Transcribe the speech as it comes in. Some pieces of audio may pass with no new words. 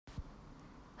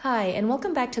Hi, and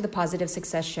welcome back to the Positive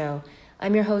Success Show.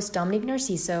 I'm your host, Dominique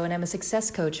Narciso, and I'm a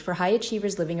success coach for high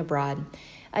achievers living abroad.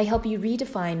 I help you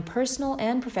redefine personal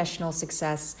and professional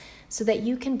success so that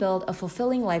you can build a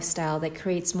fulfilling lifestyle that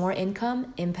creates more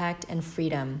income, impact, and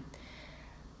freedom.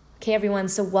 Okay, everyone,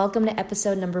 so welcome to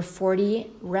episode number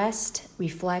 40, Rest,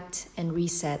 Reflect, and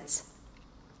Reset.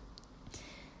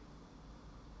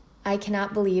 I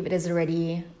cannot believe it is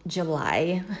already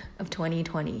July of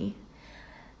 2020.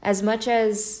 As much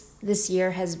as this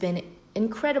year has been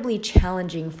incredibly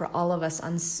challenging for all of us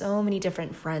on so many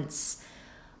different fronts,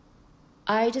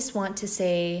 I just want to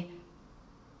say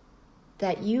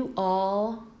that you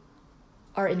all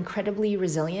are incredibly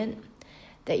resilient,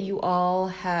 that you all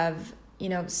have,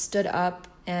 stood up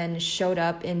and showed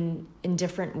up in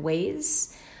different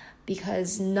ways,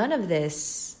 because none of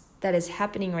this that is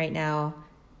happening right now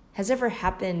has ever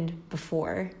happened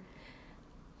before.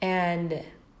 And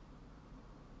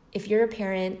if you're a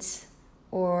parent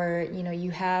or,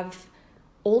 you have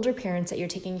older parents that you're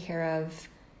taking care of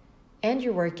and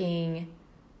you're working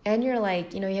and you're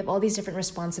you have all these different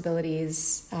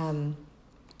responsibilities,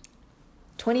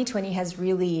 2020 has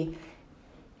really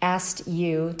asked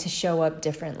you to show up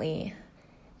differently.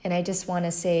 And I just want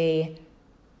to say,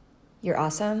 you're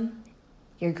awesome.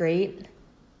 You're great.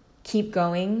 Keep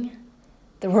going.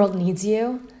 The world needs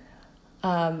you.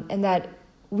 And that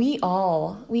we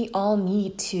all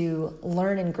need to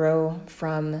learn and grow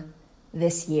from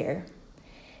this year.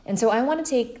 And so I want to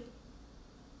take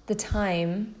the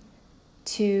time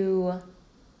to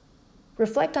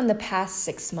reflect on the past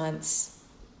 6 months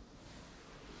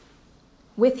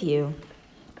with you,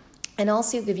 and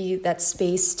also give you that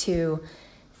space to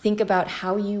think about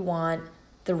how you want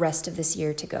the rest of this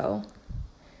year to go.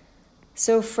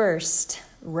 So first,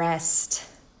 rest.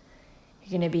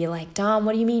 You're going to be like, Dom,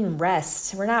 what do you mean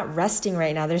rest? We're not resting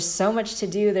right now. There's so much to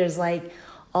do. There's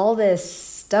all this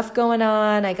stuff going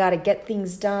on. I got to get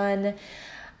things done.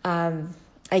 I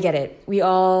get it. We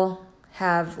all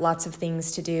have lots of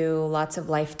things to do, lots of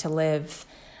life to live.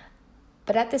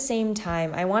 But at the same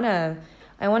time, I want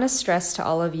to stress to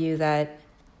all of you that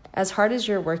as hard as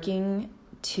you're working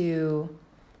to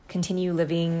continue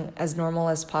living as normal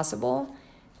as possible,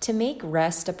 to make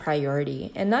rest a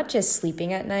priority, and not just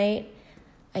sleeping at night.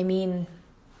 I mean,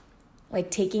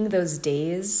 taking those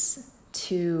days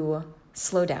to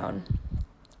slow down,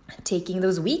 taking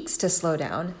those weeks to slow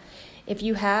down. If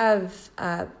you have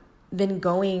been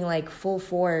going full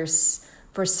force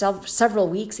for several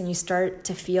weeks and you start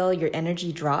to feel your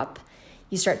energy drop,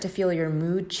 you start to feel your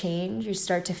mood change, you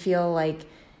start to feel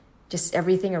just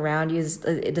everything around you,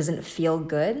 it doesn't feel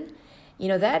good,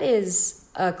 that is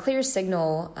a clear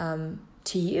signal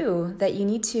to you that you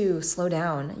need to slow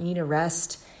down, you need to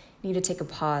rest, you need to take a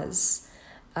pause.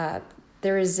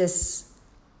 There is this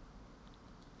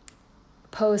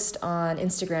post on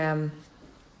Instagram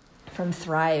from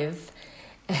Thrive,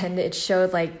 and it showed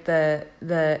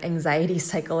the anxiety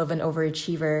cycle of an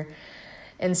overachiever.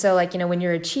 And so when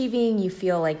you're achieving, you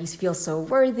feel so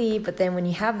worthy, but then when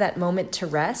you have that moment to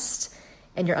rest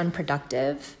and you're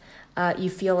unproductive, you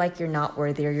feel like you're not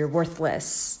worthy or you're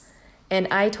worthless. And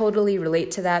I totally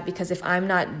relate to that, because if I'm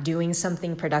not doing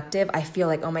something productive, I feel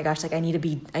oh my gosh, I need to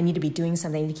be doing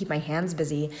something to keep my hands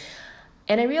busy.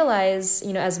 And I realize,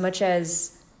 as much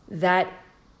as that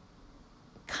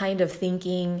kind of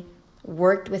thinking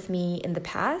worked with me in the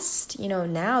past,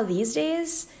 now these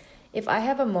days, if I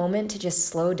have a moment to just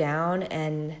slow down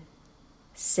and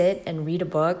sit and read a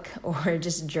book or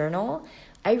just journal,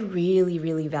 I really,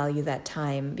 really value that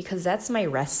time, because that's my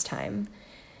rest time.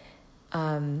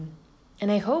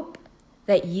 And I hope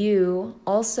that you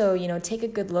also, take a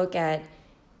good look at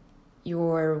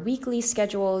your weekly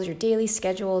schedules, your daily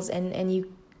schedules, and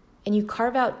you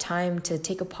carve out time to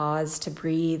take a pause, to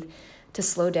breathe, to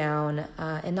slow down,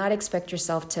 and not expect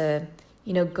yourself to,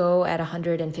 go at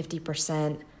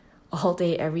 150% all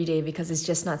day, every day, because it's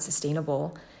just not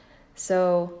sustainable.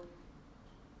 So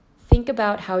think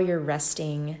about how you're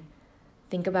resting.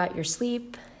 Think about your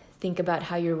sleep. Think about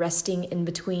how you're resting in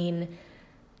between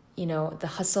the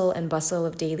hustle and bustle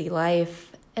of daily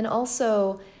life, and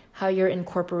also how you're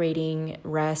incorporating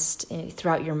rest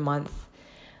throughout your month.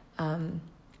 Some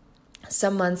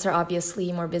months are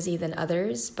obviously more busy than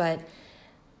others, but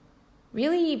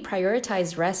really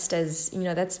prioritize rest as,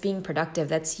 that's being productive.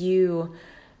 That's you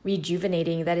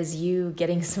rejuvenating. That is you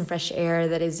getting some fresh air.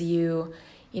 That is you,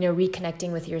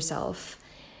 reconnecting with yourself.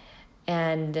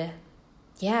 And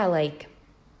how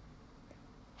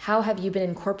have you been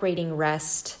incorporating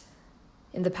rest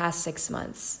in the past 6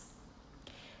 months?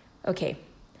 Okay,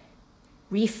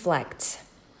 reflect.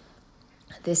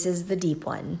 This is the deep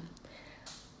one.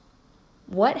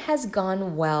 What has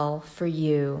gone well for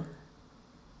you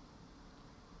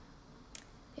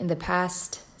in the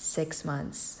past 6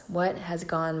 months? What has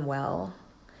gone well?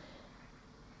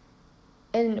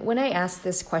 And when I ask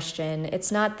this question, it's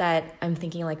not that I'm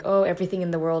thinking like, oh, everything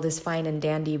in the world is fine and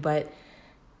dandy, but,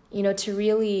 to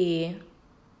really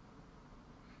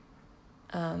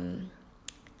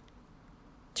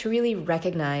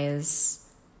recognize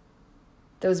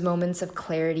those moments of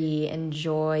clarity and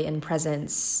joy and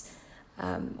presence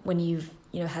when you've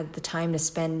had the time to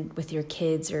spend with your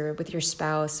kids or with your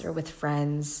spouse or with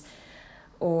friends,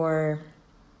 or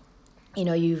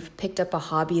you've picked up a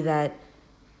hobby that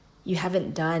you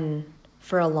haven't done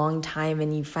for a long time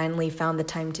and you finally found the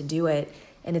time to do it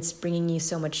and it's bringing you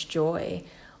so much joy,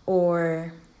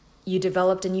 or you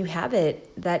developed a new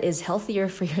habit that is healthier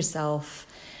for yourself.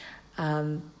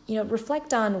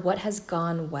 Reflect on what has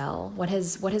gone well, what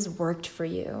has worked for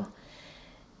you,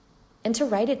 and to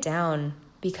write it down,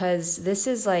 because this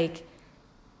is like,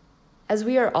 as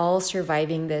we are all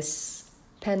surviving this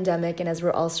pandemic and as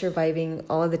we're all surviving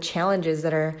all of the challenges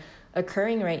that are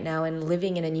occurring right now and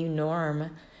living in a new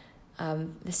norm,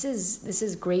 this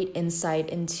is great insight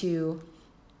into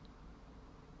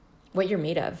what you're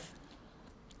made of.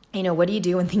 What do you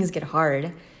do when things get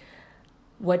hard?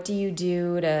 What do you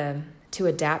do to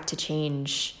adapt to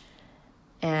change?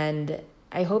 And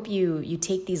I hope you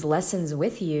take these lessons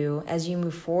with you as you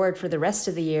move forward for the rest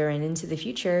of the year and into the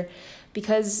future,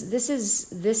 because this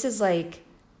is like,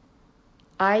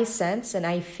 I sense and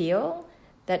I feel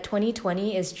that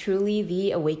 2020 is truly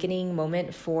the awakening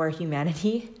moment for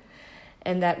humanity,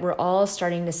 and that we're all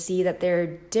starting to see that there are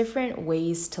different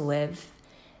ways to live.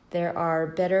 There are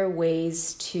better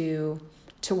ways to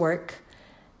work.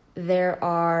 There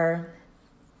are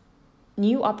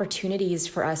new opportunities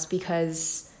for us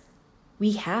because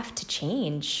we have to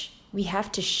change. We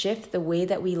have to shift the way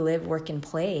that we live, work, and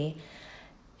play.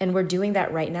 And we're doing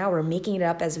that right now. We're making it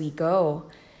up as we go.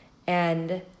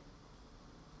 And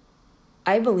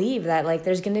I believe that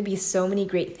there's going to be so many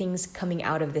great things coming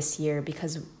out of this year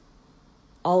because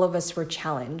all of us were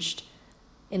challenged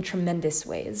in tremendous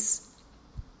ways.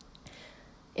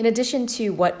 In addition to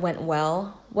what went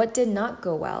well, what did not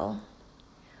go well?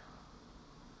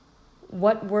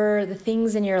 What were the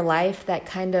things in your life that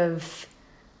kind of,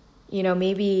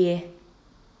 maybe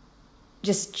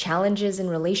just challenges in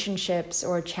relationships,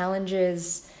 or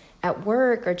challenges at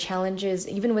work, or challenges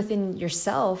even within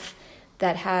yourself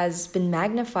that has been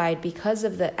magnified because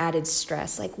of the added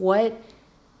stress? Like, what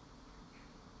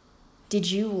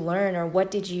did you learn, or what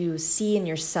did you see in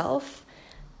yourself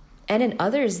and in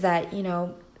others that,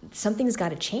 something's got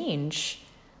to change?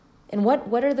 And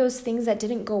what are those things that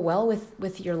didn't go well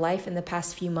with your life in the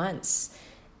past few months?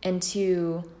 And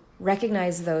to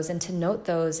recognize those and to note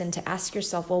those and to ask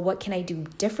yourself, well, what can I do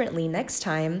differently next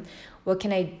time? What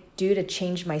can I do to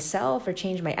change myself, or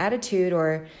change my attitude,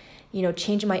 or,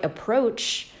 change my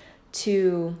approach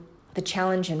to the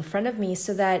challenge in front of me,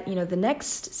 so that, the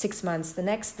next 6 months,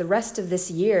 the rest of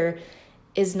this year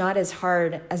is not as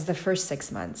hard as the first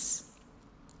 6 months.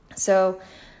 So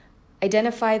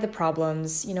identify the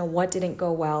problems, what didn't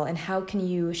go well, and how can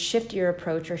you shift your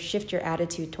approach or shift your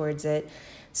attitude towards it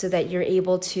so that you're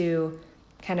able to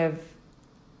kind of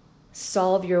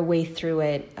solve your way through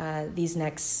it these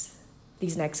next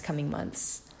coming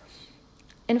months.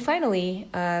 And finally,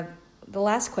 the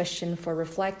last question for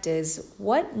reflect is,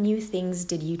 what new things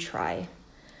did you try?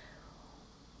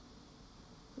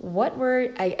 What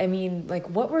were,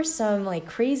 what were some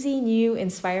crazy, new,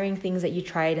 inspiring things that you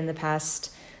tried in the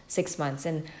past 6 months?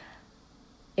 And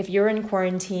if you're in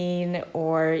quarantine,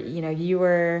 or, you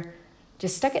were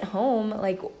just stuck at home,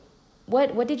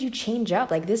 what did you change up?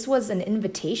 This was an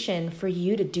invitation for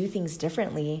you to do things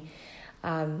differently.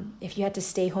 If you had to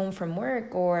stay home from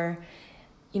work, or,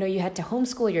 you had to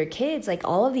homeschool your kids,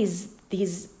 all of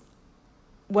these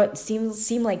what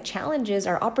seem like challenges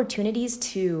are opportunities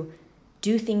to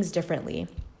do things differently.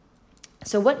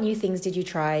 So what new things did you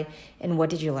try, and what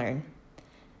did you learn?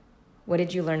 What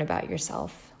did you learn about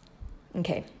yourself?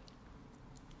 Okay.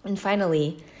 And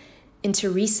finally,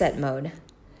 into reset mode.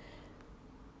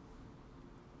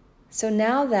 So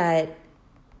now that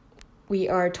we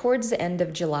are towards the end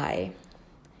of July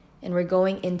and we're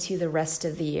going into the rest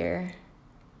of the year,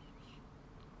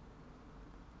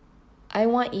 I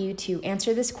want you to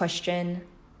answer this question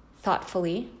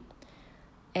thoughtfully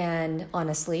and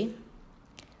honestly,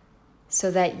 so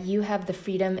that you have the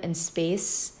freedom and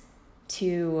space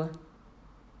to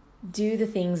do the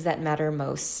things that matter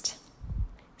most.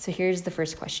 So here's the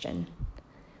first question.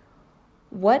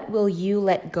 What will you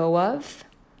let go of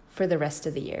for the rest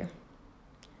of the year?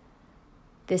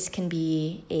 This can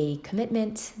be a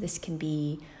commitment. This can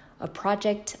be a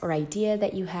project or idea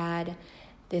that you had.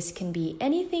 This can be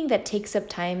anything that takes up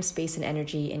time, space, and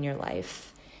energy in your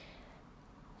life.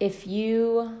 If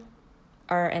you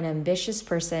are an ambitious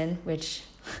person, which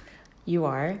you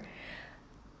are,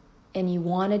 and you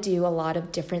want to do a lot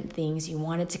of different things, you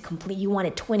wanted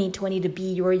 2020 to be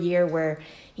your year where,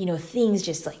 things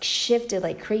just like shifted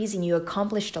like crazy and you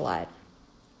accomplished a lot.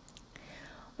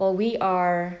 Well, we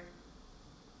are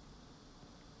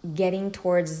getting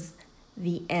towards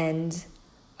the end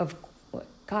of,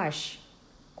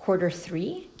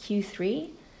 Q3.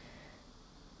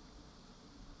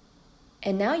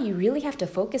 And now you really have to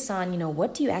focus on,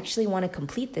 what do you actually want to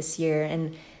complete this year?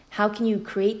 And how can you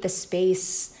create the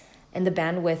space and the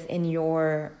bandwidth in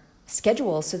your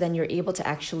schedule so then you're able to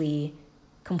actually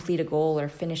complete a goal or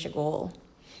finish a goal?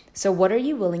 So what are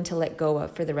you willing to let go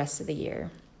of for the rest of the year?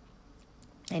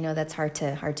 I know that's hard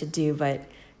to do, but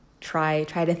try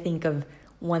to think of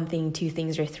one thing, two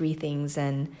things, or three things,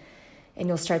 and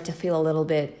you'll start to feel a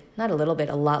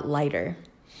lot lighter.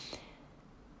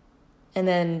 And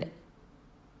then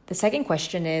the second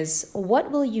question is, what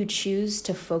will you choose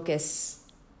to focus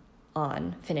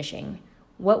on finishing?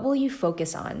 What will you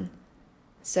focus on?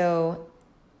 So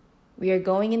we are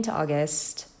going into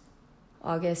August,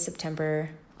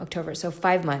 September, October, so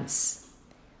 5 months.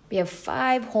 We have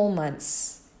 5 whole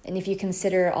months. And if you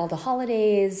consider all the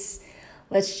holidays,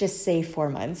 let's just say 4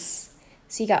 months.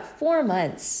 So you got 4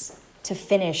 months to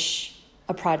finish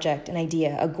a project, an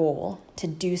idea, a goal, to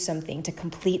do something, to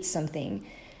complete something.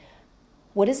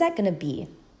 What is that going to be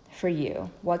for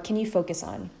you? What can you focus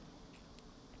on?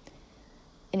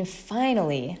 And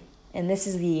finally, and this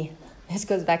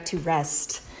goes back to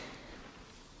rest.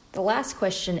 The last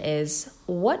question is,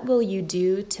 what will you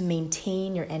do to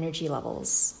maintain your energy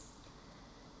levels?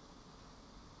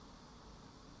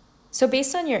 So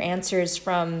based on your answers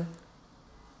from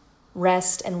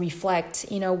rest and reflect,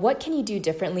 what can you do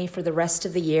differently for the rest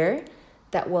of the year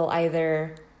that will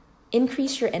either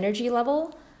increase your energy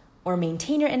level or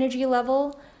maintain your energy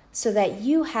level so that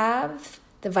you have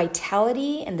the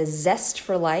vitality and the zest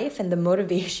for life and the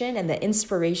motivation and the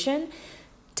inspiration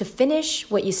to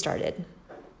finish what you started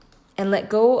and let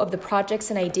go of the projects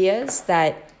and ideas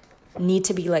that need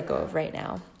to be let go of right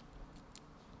now?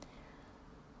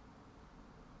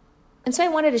 And so I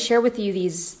wanted to share with you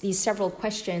these several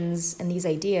questions and these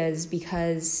ideas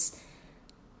because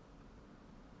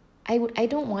I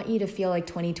don't want you to feel like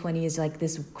 2020 is like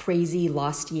this crazy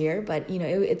lost year, but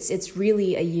it's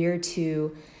really a year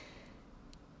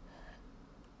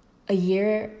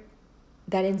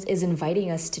that is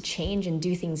inviting us to change and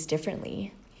do things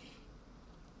differently.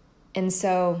 And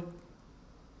so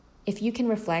if you can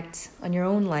reflect on your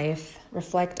own life,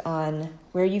 reflect on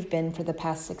where you've been for the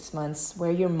past 6 months,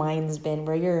 where your mind's been,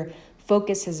 where your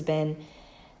focus has been,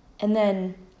 and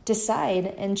then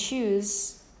decide and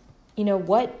choose,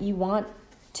 what you want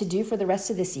to do for the rest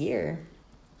of this year.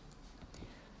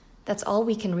 That's all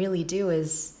we can really do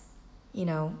is,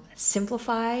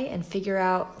 simplify and figure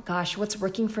out, what's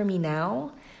working for me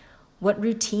now? What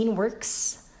routine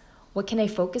works? What can I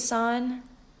focus on?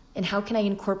 And how can I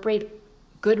incorporate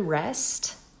good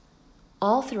rest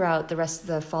all throughout the rest of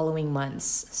the following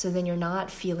months, so then you're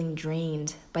not feeling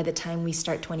drained by the time we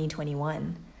start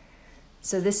 2021.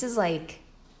 So this is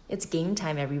it's game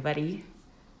time, everybody.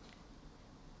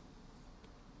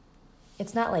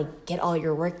 It's not like get all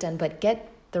your work done, but get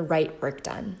the right work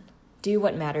done. Do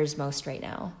what matters most right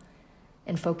now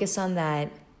and focus on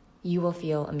that. You will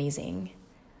feel amazing.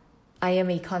 I am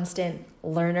a constant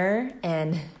learner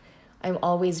and I'm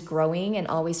always growing and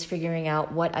always figuring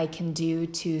out what I can do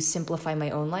to simplify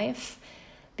my own life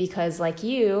because like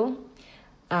you,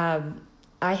 I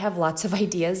have lots of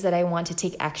ideas that I want to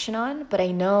take action on, but I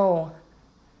know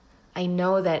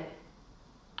that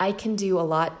I can do a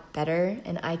lot better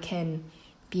and I can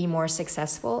be more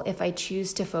successful if I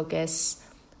choose to focus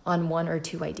on 1 or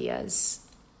 2 ideas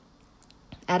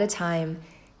at a time,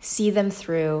 see them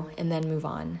through, and then move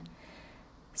on.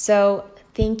 So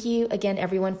thank you again,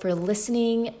 everyone, for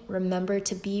listening. Remember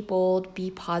to be bold, be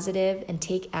positive, and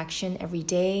take action every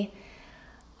day.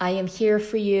 I am here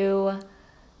for you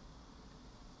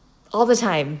all the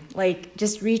time.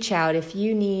 Just reach out if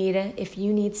you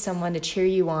need someone to cheer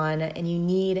you on and you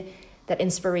need that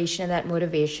inspiration and that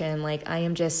motivation. I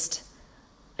am just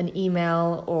an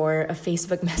email or a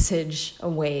Facebook message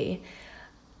away.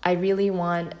 I really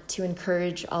want to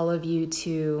encourage all of you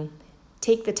to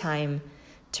take the time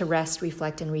to rest,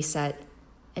 reflect, and reset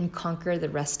and conquer the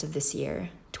rest of this year.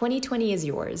 2020 is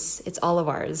yours. It's all of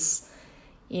ours.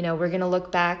 We're going to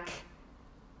look back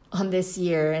on this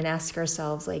year and ask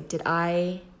ourselves, like, did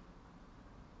I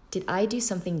do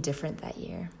something different that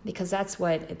year? Because that's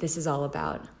what this is all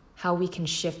about, how we can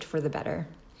shift for the better.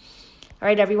 All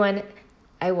right, everyone,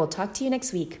 I will talk to you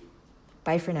next week.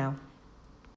 Bye for now.